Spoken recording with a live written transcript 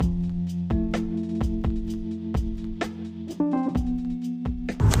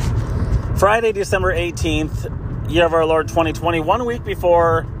Friday, December 18th, year of our Lord 2020, 1 week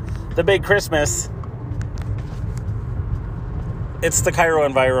before the big Christmas. It's the Cairo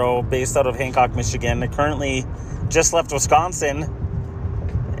Enviro, based out of Hancock, Michigan. I currently just left Wisconsin,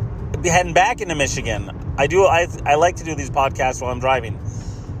 heading back into Michigan. I like to do these podcasts while I'm driving.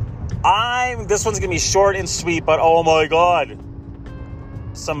 This one's going to be short and sweet, but oh my God.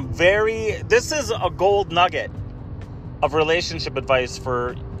 This is a gold nugget of relationship advice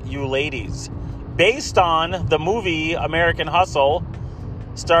for you ladies. Based on the movie American Hustle,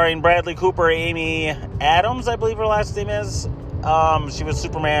 starring Bradley Cooper, Amy Adams, I believe her last name is.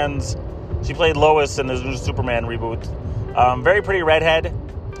 She played Lois in the new Superman reboot. Very pretty redhead.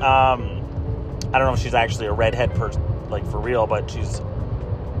 I don't know if she's actually a redhead for real, but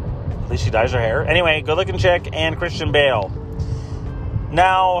at least she dyes her hair. Anyway, good looking chick, and Christian Bale.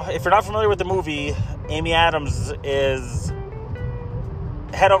 Now, if you're not familiar with the movie, Amy Adams is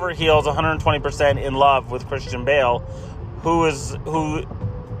head over heels, 120% in love with Christian Bale, who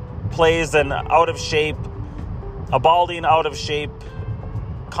plays an a balding, out of shape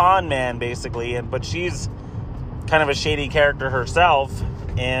con man, basically, but she's kind of a shady character herself.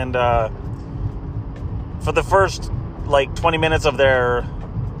 And for the first 20 minutes of their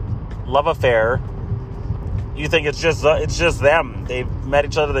love affair, you think it's just them. They've met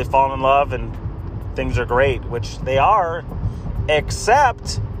each other, they've fallen in love, and things are great, which they are,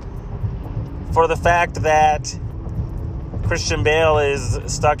 except for the fact that Christian Bale is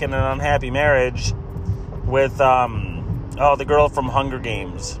stuck in an unhappy marriage with the girl from Hunger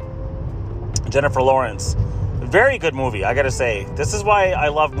Games, Jennifer Lawrence. Very good movie, I gotta say. This is why I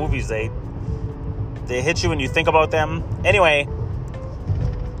love movies. They hit you when you think about them. Anyway,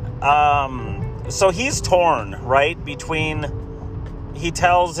 so he's torn, right? He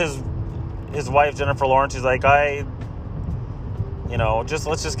tells his wife, Jennifer Lawrence, he's like,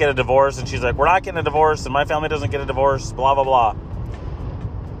 let's just get a divorce. And she's like, we're not getting a divorce, and my family doesn't get a divorce, blah, blah, blah.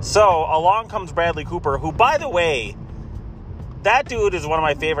 So along comes Bradley Cooper, who, by the way, that dude is one of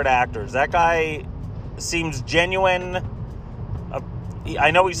my favorite actors. That guy seems genuine.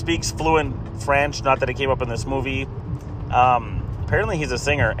 I know he speaks fluent French, not that it came up in this movie. Apparently he's a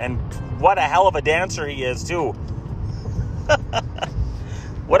singer, and what a hell of a dancer he is, too.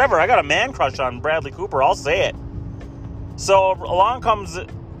 Whatever, I got a man crush on Bradley Cooper, I'll say it. So along comes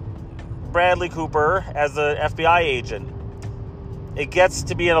Bradley Cooper as an FBI agent. It gets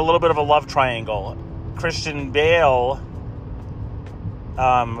to be in a little bit of a love triangle. Christian Bale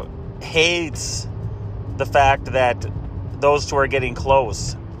hates the fact that those two are getting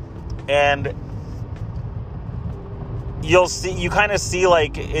close. And you kind of see,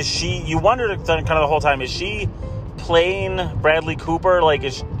 you wonder kind of the whole time, is she playing Bradley Cooper?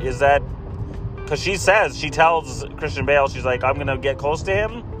 Is that, because she tells Christian Bale, she's like, I'm going to get close to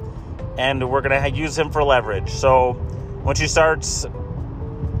him, and we're going to use him for leverage. So when she starts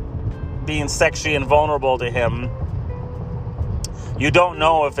being sexy and vulnerable to him, you don't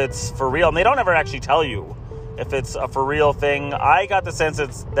know if it's for real. And they don't ever actually tell you if it's a for real thing. I got the sense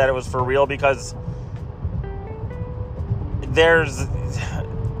that it was for real, because there's,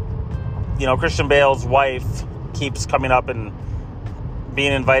 Christian Bale's wife keeps coming up and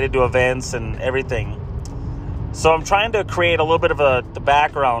being invited to events and everything. So I'm trying to create a little bit of the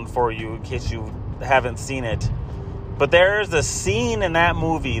background for you in case you haven't seen it. But there's a scene in that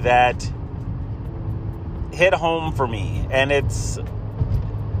movie that hit home for me, and it's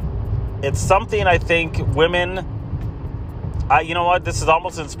something I think women, you know what, this has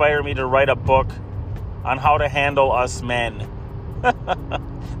almost inspired me to write a book on how to handle us men.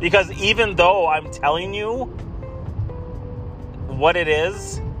 Because even though I'm telling you what it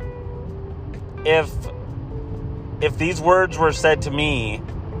is, if these words were said to me,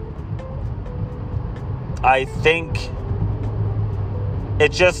 I think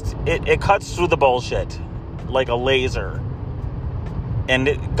it cuts through the bullshit like a laser.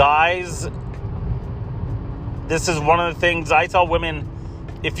 And guys, this is one of the things I tell women: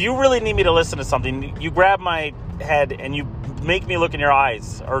 if you really need me to listen to something, you grab my head and you make me look in your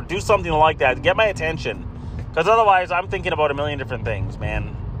eyes, or do something like that, get my attention. Because otherwise, I'm thinking about a million different things,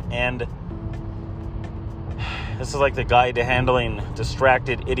 man. And this is like the guide to handling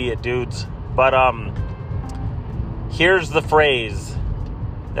distracted idiot dudes. But here's the phrase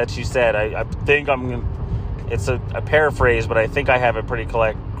that she said. I think it's a paraphrase, but I think I have it pretty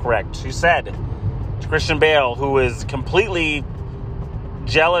correct. She said to Christian Bale, who is completely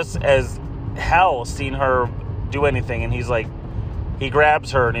jealous as hell seeing her do anything, and he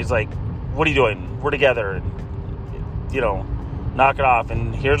grabs her and he's like, what are you doing? We're together. And, knock it off.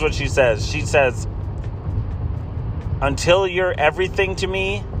 And here's what she says. She says, until you're everything to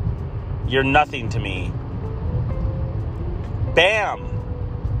me, you're nothing to me. Bam.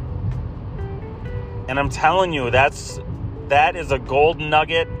 And I'm telling you, that is a golden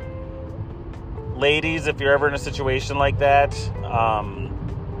nugget. Ladies, if you're ever in a situation like that,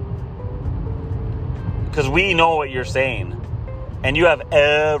 because we know what you're saying, and you have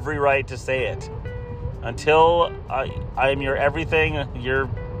every right to say it. Until I'm your everything,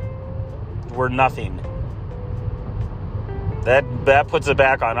 we're nothing. That puts it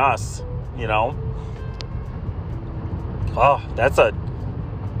back on us, you know. Oh,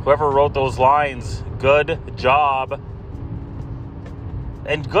 whoever wrote those lines, good job.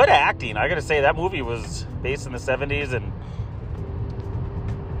 And good acting. I gotta say, that movie was based in the 70s and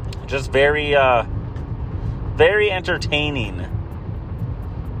just very, very entertaining.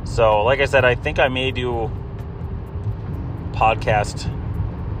 So, like I said, I think I may do a podcast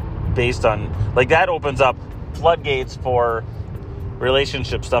based on, like, that opens up floodgates for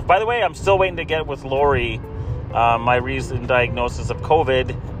relationship stuff. By the way, I'm still waiting to get with Lori my recent diagnosis of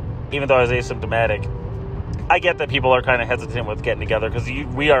COVID, even though I was asymptomatic. I get that people are kind of hesitant with getting together because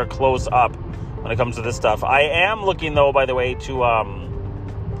we are close up when it comes to this stuff. I am looking, though, by the way, to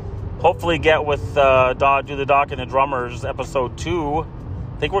hopefully get with do the Doc and the Drummers episode 2. I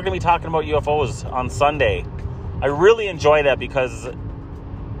think we're going to be talking about UFOs on Sunday. I really enjoy that because,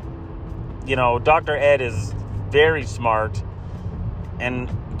 you know, Dr. Ed is very smart, and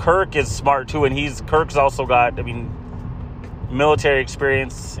Kirk is smart too, and Kirk's also got, military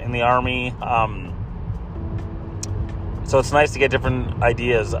experience in the Army. So it's nice to get different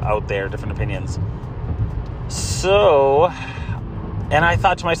ideas out there, different opinions. So, and I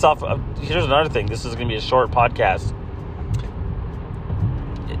thought to myself, here's another thing. This is going to be a short podcast.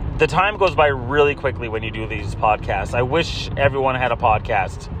 The time goes by really quickly when you do these podcasts. I wish everyone had a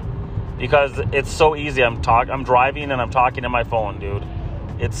podcast because it's so easy. I'm driving and I'm talking to my phone, dude.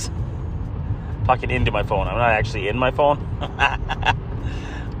 It's talking into my phone. I'm not actually in my phone.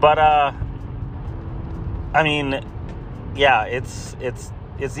 But, yeah, it's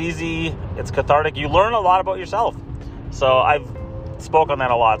easy. It's cathartic. You learn a lot about yourself. So I've spoke on that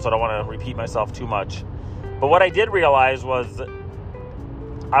a lot, so I don't want to repeat myself too much. But what I did realize was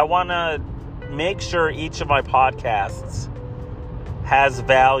I want to make sure each of my podcasts has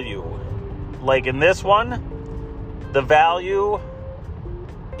value. Like in this one, the value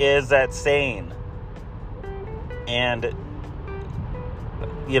is that sane. And,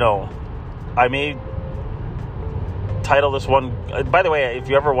 you know, I may title this one. By the way, if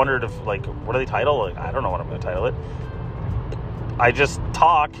you ever wondered if, like, what do they title? Like, I don't know what I'm going to title it. I just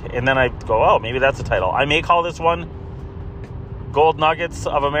talk, and then I go, oh, maybe that's the title. I may call this one Gold Nuggets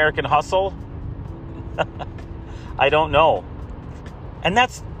of American Hustle. I don't know. And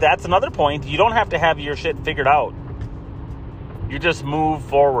that's another point. You don't have to have your shit figured out. You just move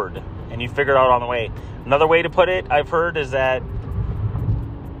forward, and you figure it out on the way. Another way to put it, I've heard, is that,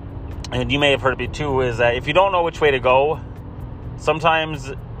 and you may have heard it too, is that if you don't know which way to go,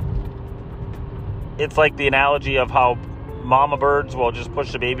 sometimes it's like the analogy of how mama birds will just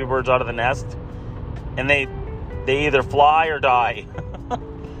push the baby birds out of the nest, and they either fly or die.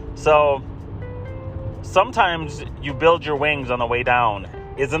 So sometimes you build your wings on the way down.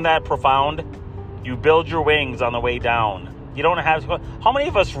 Isn't that profound? You build your wings on the way down. You don't have to. How many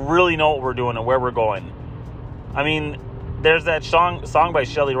of us really know what we're doing and where we're going? I mean, there's that song by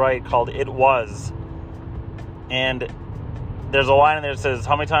Shelley Wright called It Was. And there's a line in there that says,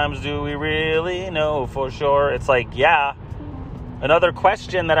 how many times do we really know for sure? It's like, yeah. Another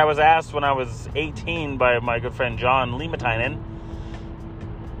question that I was asked when I was 18 by my good friend John Limatinen.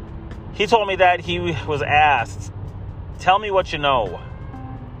 He told me that he was asked, tell me what you know.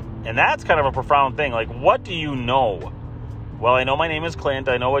 And that's kind of a profound thing. Like, what do you know? Well, I know my name is Clint.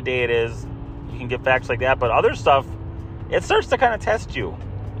 I know what day it is. You can get facts like that. But other stuff, it starts to kind of test you.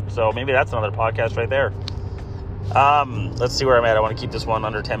 So maybe that's another podcast right there. Let's see where I'm at. I want to keep this one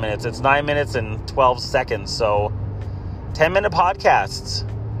under 10 minutes. It's 9 minutes and 12 seconds. So 10-minute podcasts.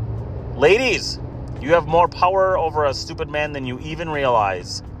 Ladies, you have more power over a stupid man than you even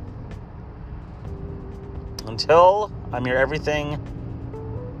realize. Until I'm your everything,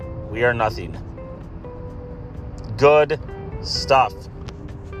 we are nothing. Good stuff.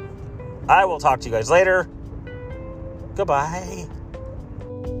 I will talk to you guys later. Goodbye.